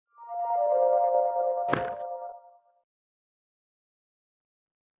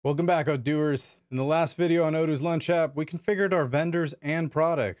Welcome back, Odooers. In the last video on Odoo's Lunch app, we configured our vendors and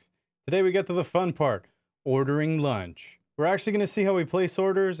products. Today we get to the fun part, ordering lunch. We're actually going to see how we place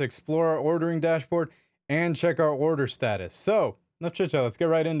orders, explore our ordering dashboard, and check our order status. So, enough chit-chat, let's get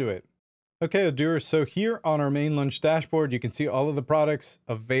right into it. Okay, Odooers, so here on our main lunch dashboard, you can see all of the products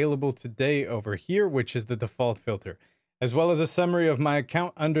available today over here, which is the default filter, as well as a summary of my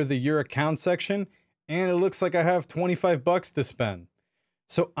account under the Your Account section, and it looks like I have 25 bucks to spend.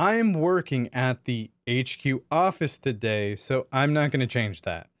 So I'm working at the HQ office today, so I'm not going to change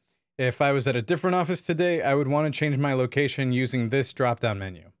that. If I was at a different office today, I would want to change my location using this drop-down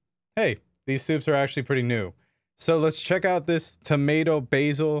menu. Hey, these soups are actually pretty new. So let's check out this tomato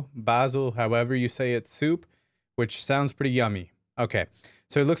basil, however you say it, soup, which sounds pretty yummy. Okay,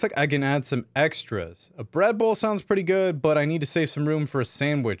 so it looks like I can add some extras. A bread bowl sounds pretty good, but I need to save some room for a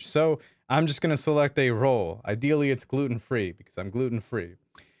sandwich, so I'm just going to select a roll. Ideally, it's gluten-free because I'm gluten-free.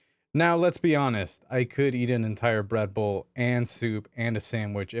 Now, let's be honest. I could eat an entire bread bowl and soup and a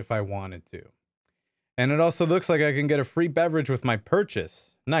sandwich if I wanted to. And it also looks like I can get a free beverage with my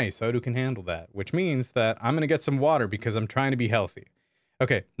purchase. Nice, Odoo can handle that, which means that I'm going to get some water because I'm trying to be healthy.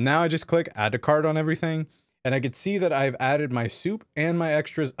 Okay, now I just click add to cart on everything, and I can see that I've added my soup and my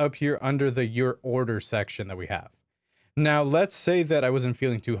extras up here under the Your Order section that we have. Now, let's say that I wasn't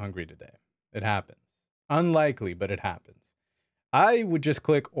feeling too hungry today. It happens. Unlikely, but it happens. I would just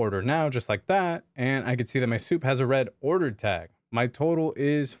click order now, just like that, and I could see that my soup has a red ordered tag. My total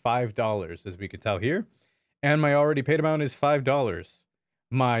is $5, as we could tell here, and my already paid amount is $5.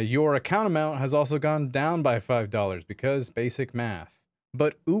 My Your Account amount has also gone down by $5 because basic math.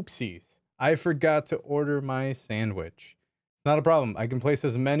 But oopsies, I forgot to order my sandwich. Not a problem. I can place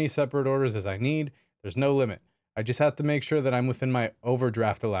as many separate orders as I need. There's no limit. I just have to make sure that I'm within my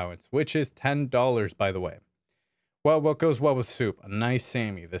overdraft allowance, which is $10, by the way. Well, what goes well with soup? A nice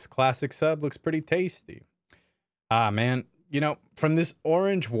Sammy. This classic sub looks pretty tasty. Ah, man. You know, from this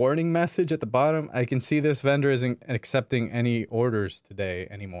orange warning message at the bottom, I can see this vendor isn't accepting any orders today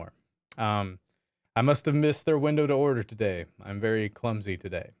anymore. I must have missed their window to order today. I'm very clumsy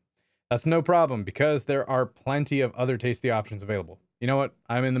today. That's no problem because there are plenty of other tasty options available. You know what?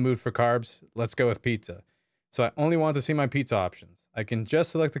 I'm in the mood for carbs. Let's go with pizza. So I only want to see my pizza options. I can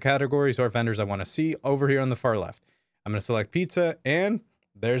just select the categories or vendors I want to see over here on the far left. I'm going to select pizza, and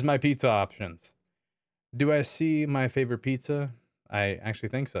there's my pizza options. Do I see my favorite pizza? I actually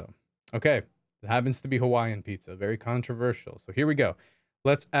think so. Okay, it happens to be Hawaiian pizza. Very controversial. So here we go.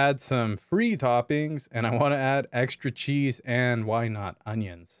 Let's add some free toppings, and I want to add extra cheese and, why not,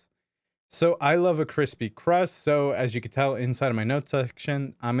 onions. So I love a crispy crust, so as you can tell inside of my notes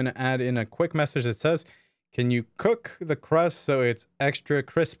section, I'm going to add in a quick message that says, can you cook the crust so it's extra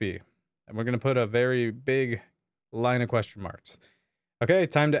crispy? And we're going to put a very big line of question marks. Okay,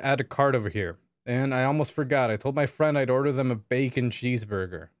 time to add a cart over here. And I almost forgot. I told my friend I'd order them a bacon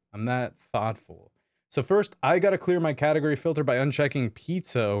cheeseburger. I'm that thoughtful. So first, I got to clear my category filter by unchecking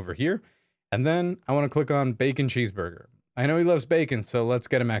pizza over here. And then I want to click on bacon cheeseburger. I know he loves bacon, so let's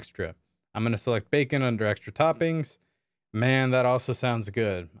get him extra. I'm going to select bacon under extra toppings. Man, that also sounds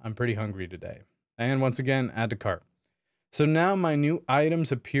good. I'm pretty hungry today. And once again, add to cart. So now my new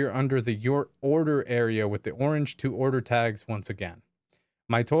items appear under the Your Order area with the orange to order tags once again.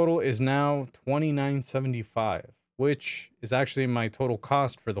 My total is now $29.75, which is actually my total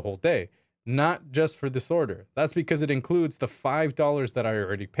cost for the whole day, not just for this order. That's because it includes the $5 that I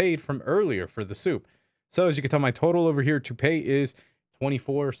already paid from earlier for the soup. So as you can tell, my total over here to pay is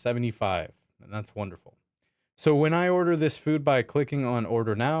 $24.75, and that's wonderful. So when I order this food by clicking on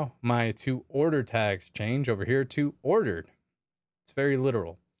order now, my to order tags change over here to ordered. It's very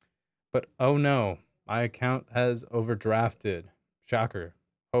literal. But oh no, my account has overdrafted. Shocker.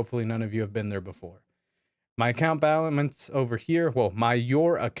 Hopefully none of you have been there before. My account balance over here, well, my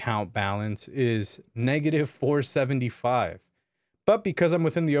Your Account balance is negative $475. But because I'm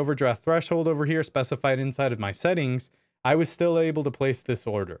within the overdraft threshold over here specified inside of my settings, I was still able to place this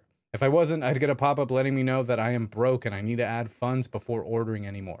order. If I wasn't, I'd get a pop-up letting me know that I am broke and I need to add funds before ordering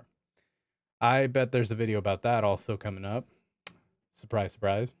anymore. I bet there's a video about that also coming up. Surprise,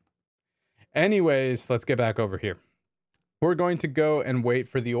 surprise. Anyways, let's get back over here. We're going to go and wait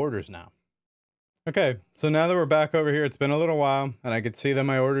for the orders now. Okay, so now that we're back over here, it's been a little while, and I can see that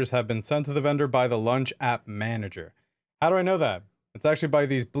my orders have been sent to the vendor by the Lunch App Manager. How do I know that? It's actually by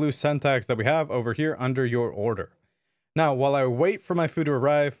these blue send tags that we have over here under Your Order. Now, while I wait for my food to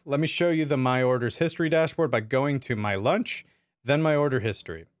arrive, let me show you the My Orders History dashboard by going to My Lunch, then My Order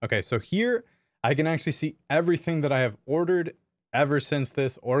History. Okay, so here I can actually see everything that I have ordered ever since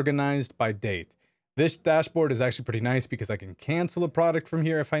this, organized by date. This dashboard is actually pretty nice because I can cancel a product from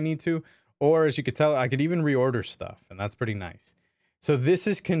here if I need to, or as you could tell, I could even reorder stuff, and that's pretty nice. So this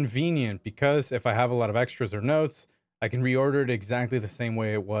is convenient because if I have a lot of extras or notes, I can reorder it exactly the same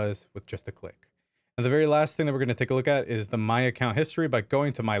way it was with just a click. And the very last thing that we're going to take a look at is the My Account History by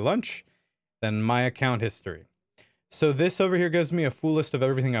going to My Lunch, then My Account History. So this over here gives me a full list of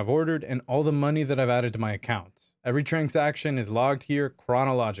everything I've ordered and all the money that I've added to my account. Every transaction is logged here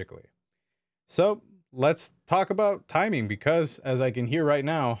chronologically. So let's talk about timing because as I can hear right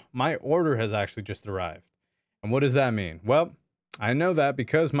now, my order has actually just arrived. And what does that mean? Well, I know that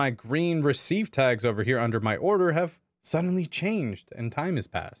because my green receive tags over here under my order have suddenly changed and time has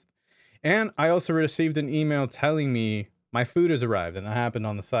passed. And I also received an email telling me my food has arrived, and that happened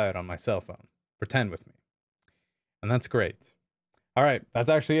on the side on my cell phone. Pretend with me. And that's great. All right, that's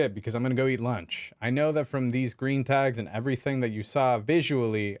actually it because I'm going to go eat lunch. I know that from these green tags and everything that you saw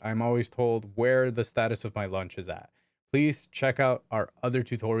visually, I'm always told where the status of my lunch is at. Please check out our other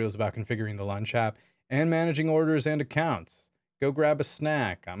tutorials about configuring the lunch app and managing orders and accounts. Go grab a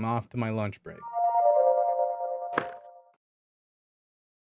snack. I'm off to my lunch break.